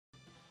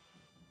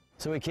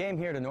So we came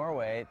here to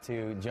Norway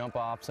to jump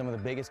off some of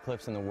the biggest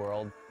cliffs in the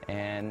world,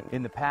 and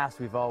in the past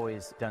we've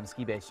always done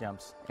ski base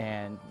jumps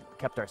and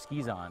kept our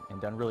skis on and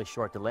done really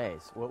short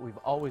delays. What we've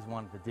always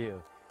wanted to do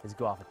is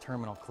go off a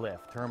terminal cliff,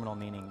 terminal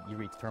meaning you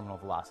reach terminal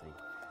velocity.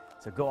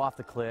 So go off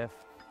the cliff,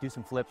 do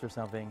some flips or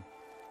something,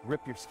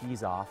 rip your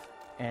skis off,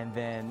 and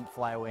then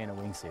fly away in a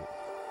wingsuit.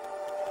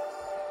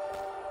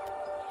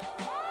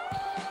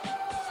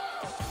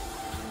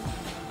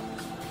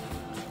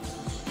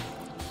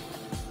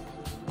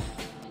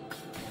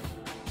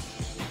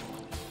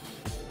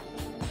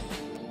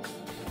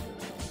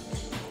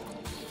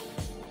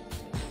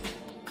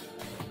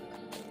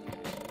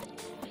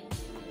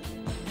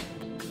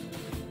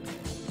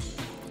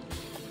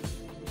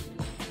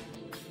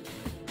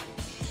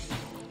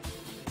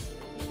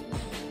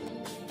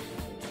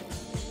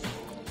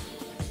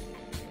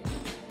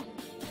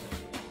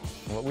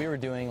 What we were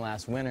doing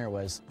last winter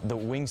was the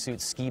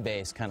wingsuit ski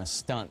base kind of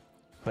stunt.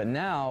 But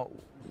now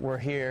we're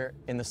here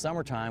in the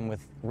summertime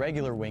with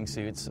regular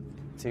wingsuits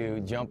to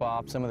jump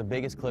off some of the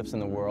biggest cliffs in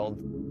the world.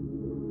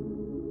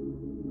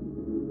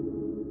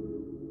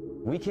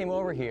 We came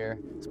over here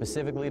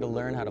specifically to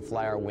learn how to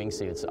fly our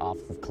wingsuits off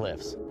of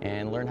cliffs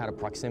and learn how to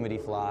proximity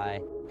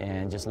fly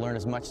and just learn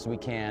as much as we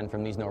can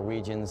from these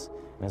Norwegians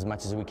and as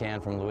much as we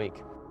can from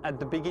Loic. At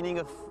the beginning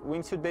of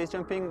wingsuit base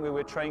jumping, we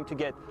were trying to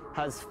get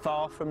as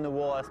far from the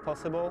wall as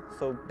possible,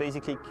 so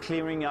basically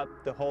clearing up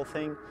the whole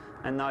thing,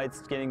 and now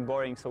it's getting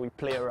boring, so we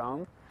play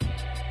around.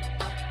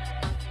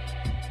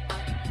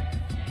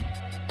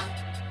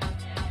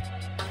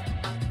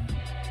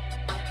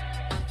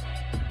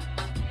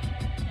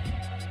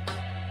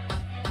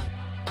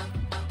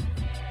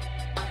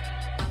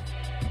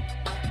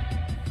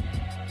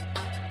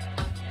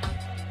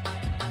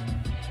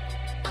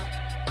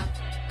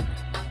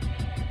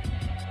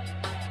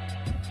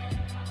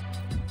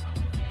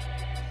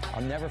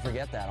 I'll never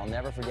forget that. I'll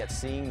never forget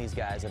seeing these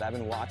guys that I've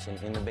been watching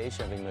in the base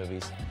jumping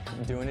movies,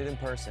 doing it in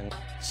person,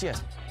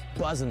 just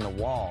buzzing the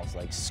walls,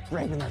 like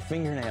scraping their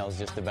fingernails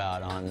just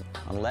about on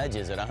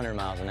ledges at 100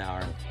 miles an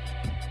hour.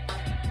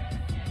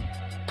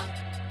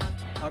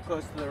 How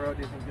close to the road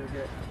do you think you'll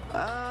get?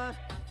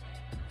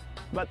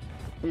 But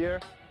here,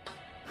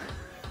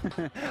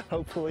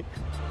 hopefully.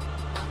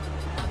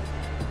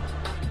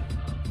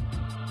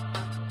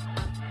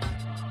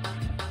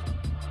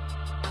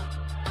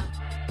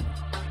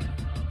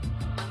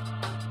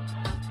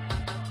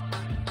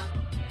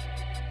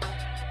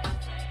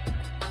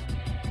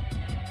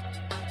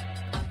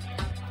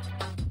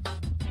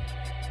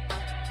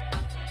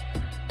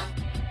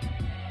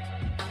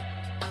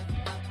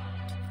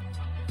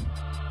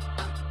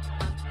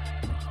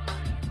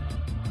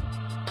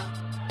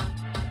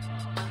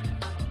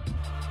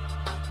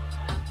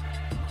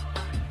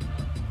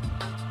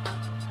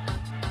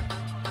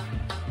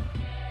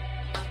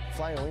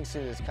 Flying a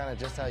wingsuit is kind of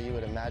just how you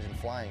would imagine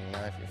flying. You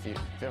know, if you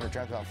ever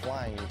dreamt about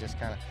flying, you just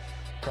kind of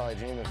probably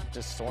dream of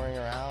just soaring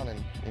around, and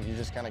you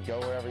just kind of go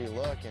wherever you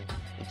look, and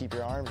you keep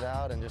your arms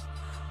out and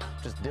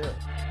just do it.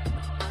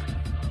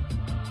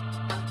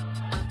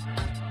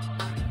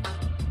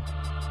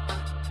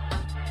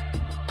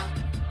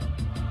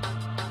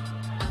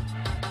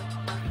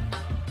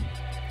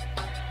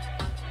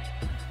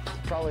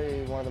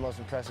 Probably one of the most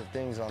impressive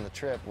things on the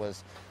trip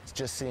was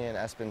just seeing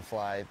Espen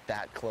fly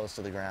that close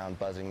to the ground,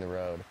 buzzing the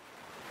road.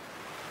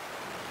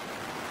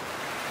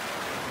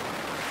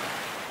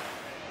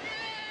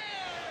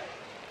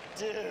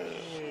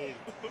 Dude,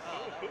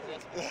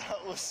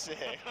 that was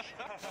sick.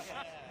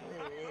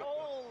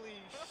 Holy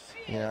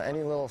shit! You know,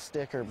 any little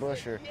stick or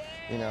bush or,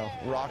 you know,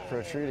 rock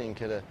protruding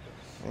could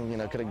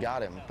have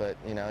got him. But,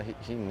 you know,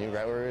 he knew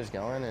right where he was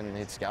going, and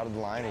he'd scouted the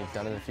line. He'd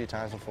done it a few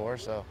times before,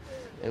 so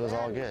it was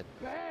all good.